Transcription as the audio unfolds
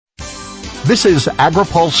This is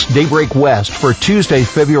AgriPulse Daybreak West for Tuesday,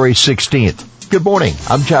 February 16th. Good morning.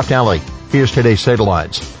 I'm Jeff Nally. Here's today's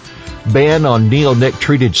headlines. Ban on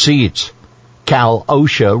neonic-treated seeds. Cal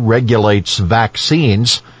OSHA regulates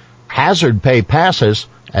vaccines. Hazard pay passes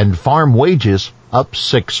and farm wages up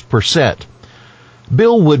 6%.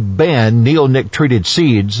 Bill would ban neonic-treated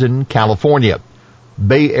seeds in California.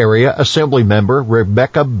 Bay Area Assembly member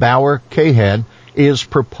Rebecca Bauer-Cahan is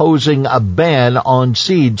proposing a ban on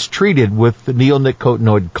seeds treated with the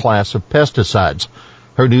neonicotinoid class of pesticides.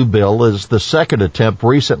 Her new bill is the second attempt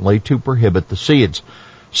recently to prohibit the seeds.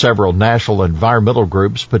 Several national environmental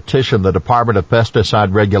groups petitioned the Department of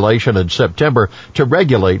Pesticide Regulation in September to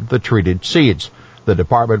regulate the treated seeds. The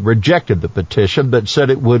department rejected the petition but said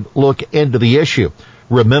it would look into the issue.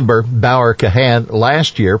 Remember, Bauer-Cahan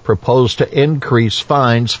last year proposed to increase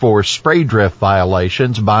fines for spray drift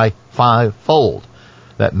violations by fivefold.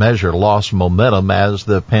 That measure lost momentum as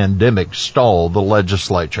the pandemic stalled the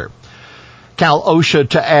legislature. Cal OSHA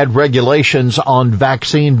to add regulations on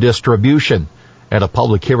vaccine distribution. At a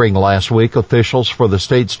public hearing last week, officials for the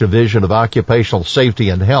state's Division of Occupational Safety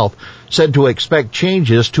and Health said to expect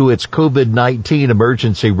changes to its COVID-19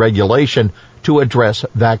 emergency regulation to address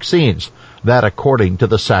vaccines. That according to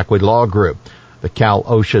the Sackway Law Group. The Cal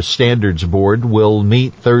OSHA Standards Board will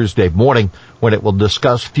meet Thursday morning when it will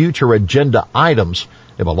discuss future agenda items.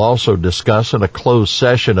 It will also discuss in a closed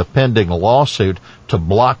session a pending lawsuit to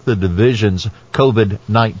block the division's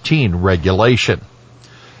COVID-19 regulation.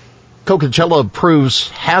 Coachella approves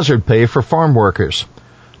hazard pay for farm workers.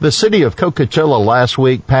 The city of Coachella last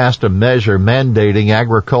week passed a measure mandating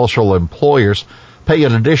agricultural employers pay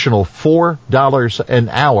an additional $4 an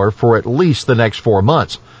hour for at least the next 4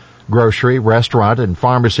 months. Grocery, restaurant, and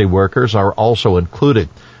pharmacy workers are also included.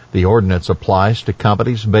 The ordinance applies to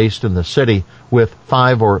companies based in the city with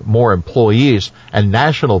 5 or more employees and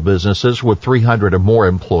national businesses with 300 or more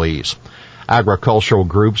employees. Agricultural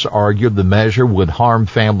groups argued the measure would harm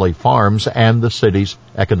family farms and the city's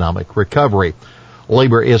economic recovery.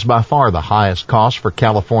 Labor is by far the highest cost for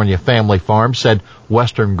California family farms, said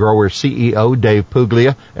Western Grower CEO Dave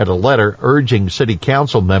Puglia in a letter urging city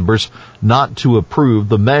council members not to approve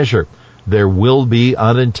the measure. There will be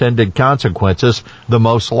unintended consequences, the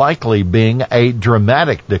most likely being a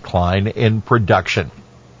dramatic decline in production.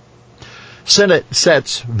 Senate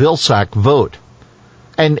sets Vilsack vote.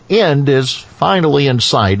 An end is finally in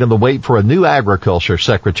sight in the wait for a new agriculture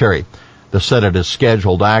secretary. The Senate has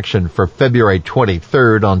scheduled action for February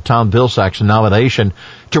 23rd on Tom Vilsack's nomination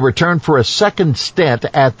to return for a second stint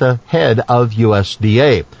at the head of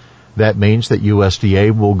USDA. That means that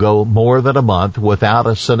USDA will go more than a month without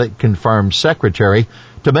a Senate-confirmed secretary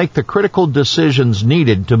to make the critical decisions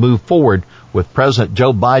needed to move forward with President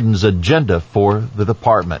Joe Biden's agenda for the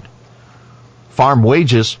department. Farm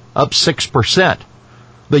wages up 6%.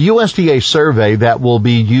 The USDA survey that will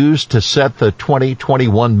be used to set the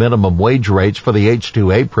 2021 minimum wage rates for the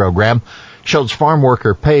H-2A program shows farm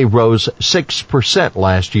worker pay rose 6%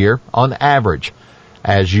 last year on average.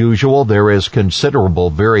 As usual, there is considerable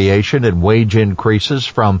variation in wage increases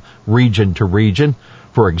from region to region.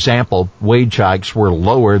 For example, wage hikes were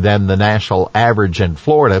lower than the national average in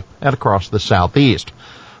Florida and across the Southeast.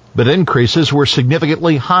 But increases were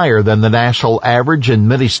significantly higher than the national average in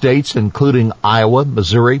many states, including Iowa,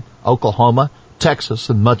 Missouri, Oklahoma, Texas,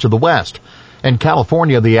 and much of the West. In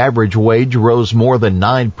California, the average wage rose more than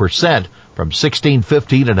 9%, from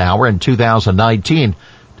 $16.15 an hour in 2019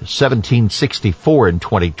 to $17.64 in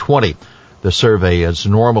 2020. The survey is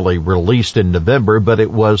normally released in November, but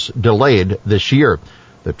it was delayed this year.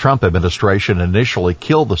 The Trump administration initially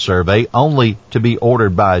killed the survey, only to be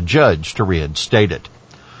ordered by a judge to reinstate it.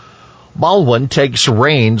 Baldwin takes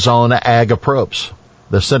reins on Ag Appropes.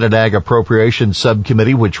 The Senate Ag Appropriations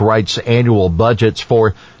Subcommittee, which writes annual budgets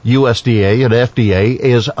for USDA and FDA,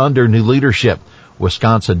 is under new leadership.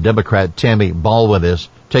 Wisconsin Democrat Tammy Baldwin is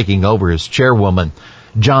taking over as chairwoman.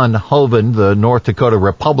 John Hoeven, the North Dakota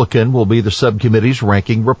Republican, will be the subcommittee's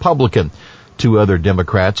ranking Republican. 2 other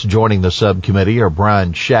Democrats joining the subcommittee are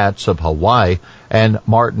Brian Schatz of Hawaii and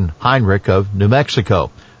Martin Heinrich of New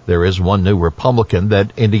Mexico. There is one new Republican,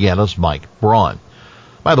 that Indiana's Mike Braun.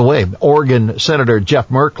 By the way, Oregon Senator Jeff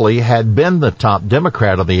Merkley had been the top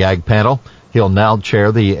Democrat on the Ag panel. He'll now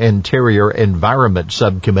chair the Interior Environment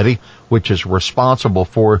Subcommittee, which is responsible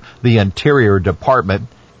for the Interior Department,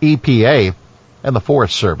 EPA, and the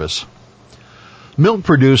Forest Service. Milk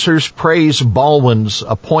producers praise Baldwin's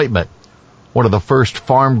appointment. One of the first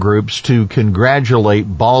farm groups to congratulate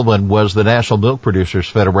Baldwin was the National Milk Producers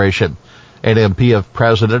Federation. NMPF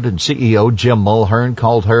President and CEO Jim Mulhern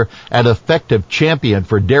called her an effective champion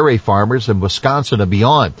for dairy farmers in Wisconsin and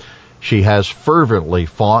beyond. She has fervently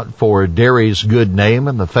fought for dairy's good name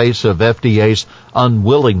in the face of FDA's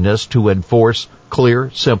unwillingness to enforce clear,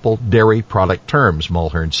 simple dairy product terms,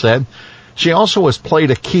 Mulhern said. She also has played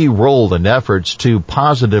a key role in efforts to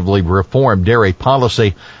positively reform dairy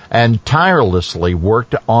policy and tirelessly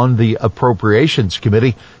worked on the Appropriations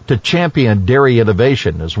Committee to champion dairy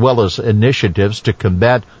innovation as well as initiatives to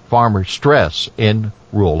combat farmer stress in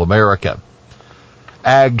rural America.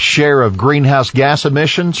 Ag's share of greenhouse gas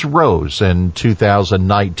emissions rose in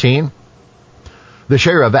 2019. The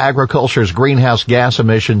share of agriculture's greenhouse gas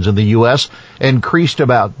emissions in the U.S. increased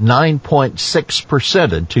about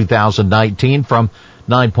 9.6% in 2019 from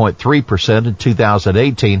 9.3% in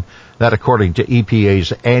 2018. That according to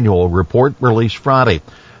EPA's annual report released Friday.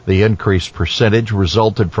 The increased percentage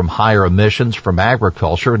resulted from higher emissions from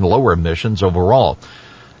agriculture and lower emissions overall.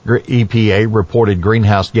 EPA reported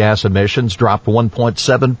greenhouse gas emissions dropped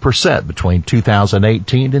 1.7% between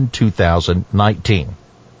 2018 and 2019.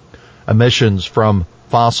 Emissions from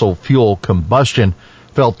fossil fuel combustion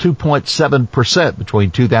fell 2.7%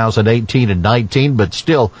 between 2018 and 19, but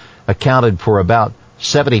still accounted for about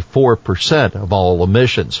 74% of all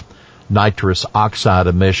emissions. Nitrous oxide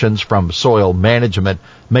emissions from soil management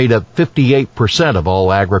made up 58% of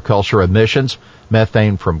all agriculture emissions,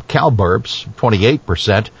 methane from cow burps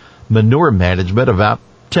 28%, manure management about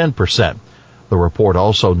 10%. The report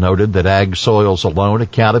also noted that ag soils alone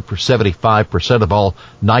accounted for 75% of all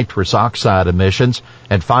nitrous oxide emissions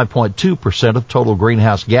and 5.2% of total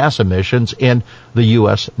greenhouse gas emissions in the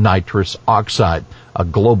U.S. nitrous oxide, a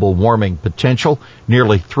global warming potential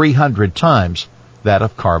nearly 300 times that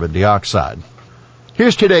of carbon dioxide.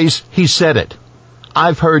 Here's today's He Said It.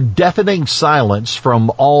 I've heard deafening silence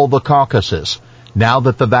from all the caucuses. Now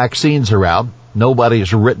that the vaccines are out,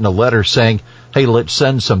 nobody's written a letter saying, hey, let's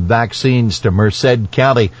send some vaccines to Merced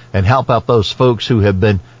County and help out those folks who have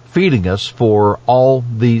been feeding us for all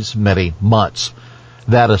these many months.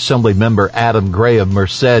 That Assembly member Adam Gray of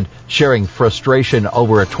Merced sharing frustration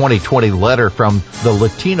over a 2020 letter from the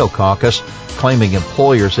Latino caucus claiming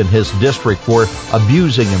employers in his district were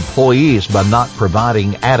abusing employees by not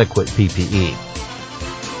providing adequate PPE.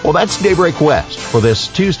 Well, that's Daybreak West for this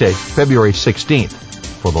Tuesday, February 16th.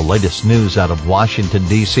 For the latest news out of Washington,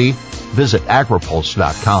 D.C., visit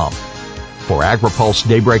agripulse.com. For AgriPulse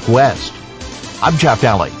Daybreak West, I'm Jeff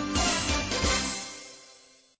Daly.